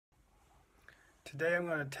Today I'm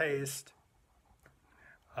going to taste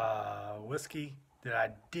whiskey that I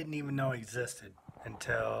didn't even know existed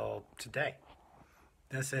until today.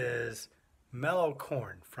 This is Mellow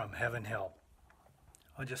Corn from Heaven Hill.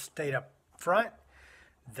 I'll just state up front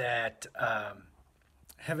that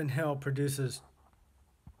Heaven Hill produces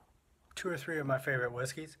two or three of my favorite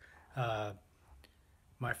whiskeys.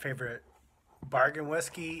 My favorite bargain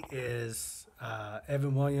whiskey is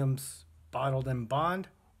Evan Williams Bottled in Bond.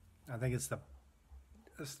 I think it's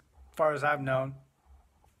as far as I've known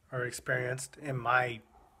or experienced, in my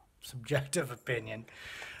subjective opinion,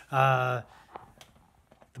 the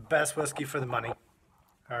best whiskey for the money,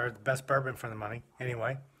 or the best bourbon for the money,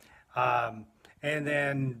 anyway. And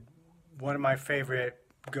then one of my favorite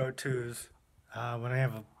go-tos when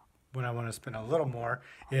I want to spend a little more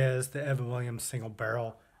is the Evan Williams Single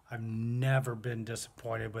Barrel. I've never been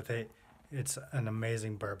disappointed with it. It's an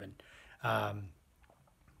amazing bourbon.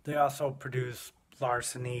 They also produce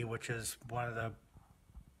Larceny, which is one of the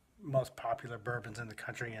most popular bourbons in the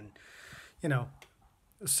country, and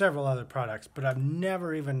several other products. But I'd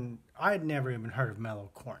never even heard of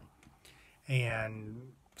Mellow Corn,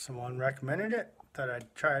 and someone recommended it. Thought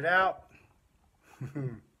I'd try it out.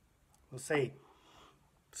 We'll see.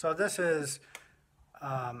 So this is,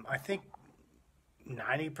 I think,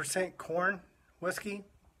 90% corn whiskey,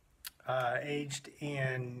 aged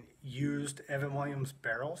in used Evan Williams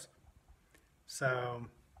barrels. So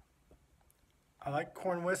I like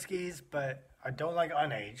corn whiskeys, but I don't like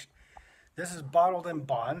unaged. This is bottled in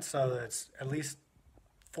bond, so it's at least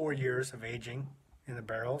 4 years of aging in the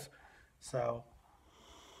barrels. So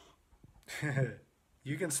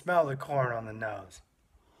you can smell the corn on the nose.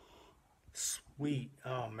 Sweet.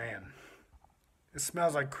 Oh man. It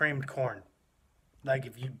smells like creamed corn. Like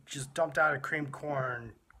if you just dumped out a creamed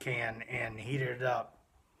corn can and heated it up.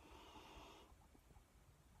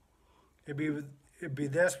 It'd be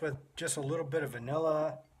this with just a little bit of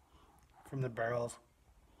vanilla from the barrels.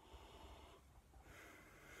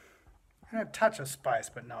 And a touch of spice,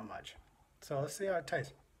 but not much. So let's see how it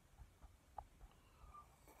tastes.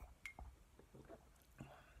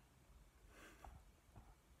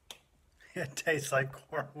 It tastes like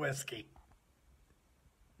corn whiskey.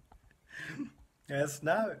 It's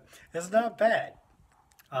not bad.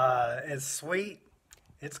 It's sweet.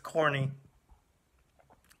 It's corny.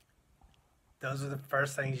 Those are the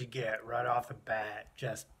first things you get right off the bat.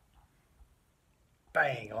 Just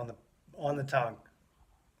bang on the tongue.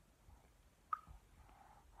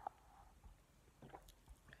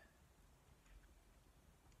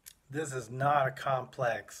 This is not a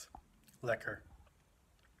complex liquor.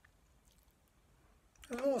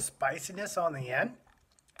 There's a little spiciness on the end.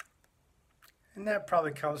 And that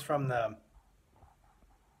probably comes from the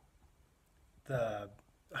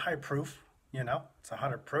high proof, it's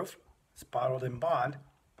 100 proof. It's bottled in bond.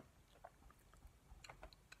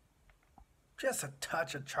 Just a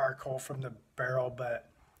touch of charcoal from the barrel,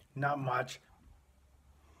 but not much.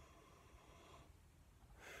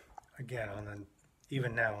 Again,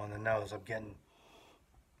 even now on the nose, I'm getting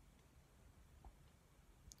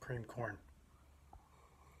creamed corn.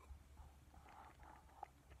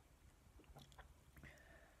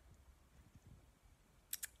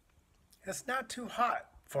 It's not too hot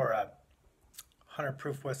for a 100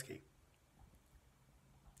 proof whiskey.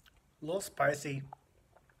 A little spicy.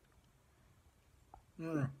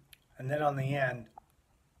 And then on the end,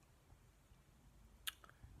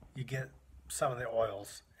 you get some of the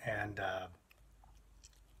oils and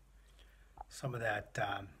some of that.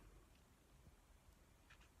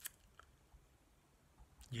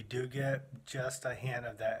 You do get just a hint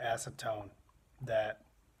of that acetone that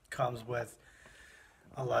comes with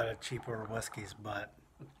a lot of cheaper whiskeys, but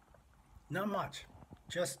not much.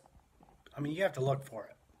 You have to look for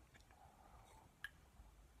it.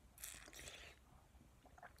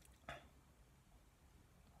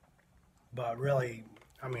 But really,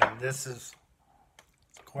 this is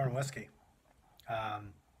corn whiskey.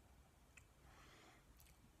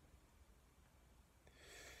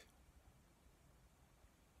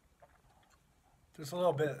 There's a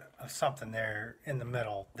little bit of something there in the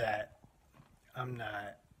middle that I'm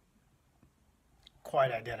not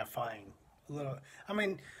quite identifying.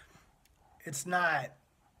 It's not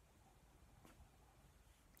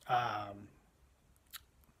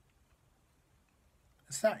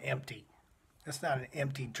empty. It's not an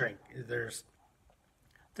empty drink. There's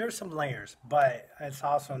some layers, but it's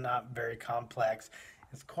also not very complex.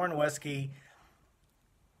 It's corn whiskey,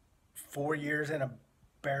 4 years in a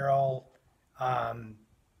barrel,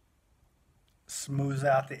 smooths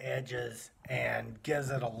out the edges and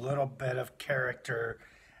gives it a little bit of character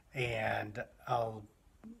and a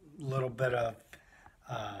little bit of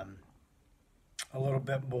Um, a little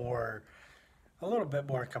bit more, a little bit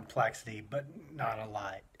more complexity, but not a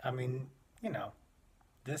lot. I mean, you know,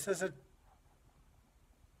 this is a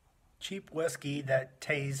cheap whiskey that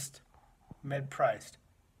tastes mid-priced.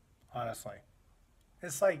 Honestly,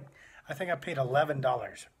 it's like I think I paid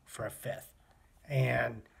 $11 for a fifth,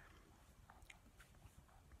 and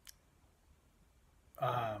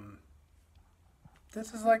um,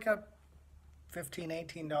 this is like a $15,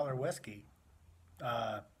 $18 whiskey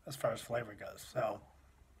as far as flavor goes. So,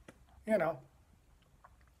 you know,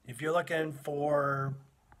 if you're looking for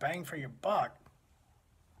bang for your buck,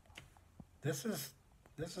 this is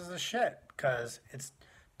a shit because it's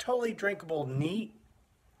totally drinkable neat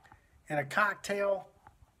in a cocktail.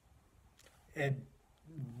 It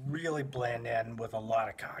really blend in with a lot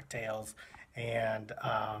of cocktails, and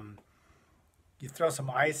you throw some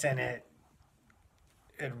ice in it,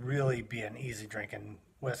 it'd really be an easy drinking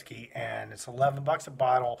whiskey. And it's $11 a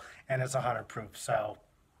bottle, and it's 100 proof, so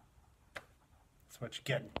that's what you're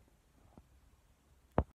getting.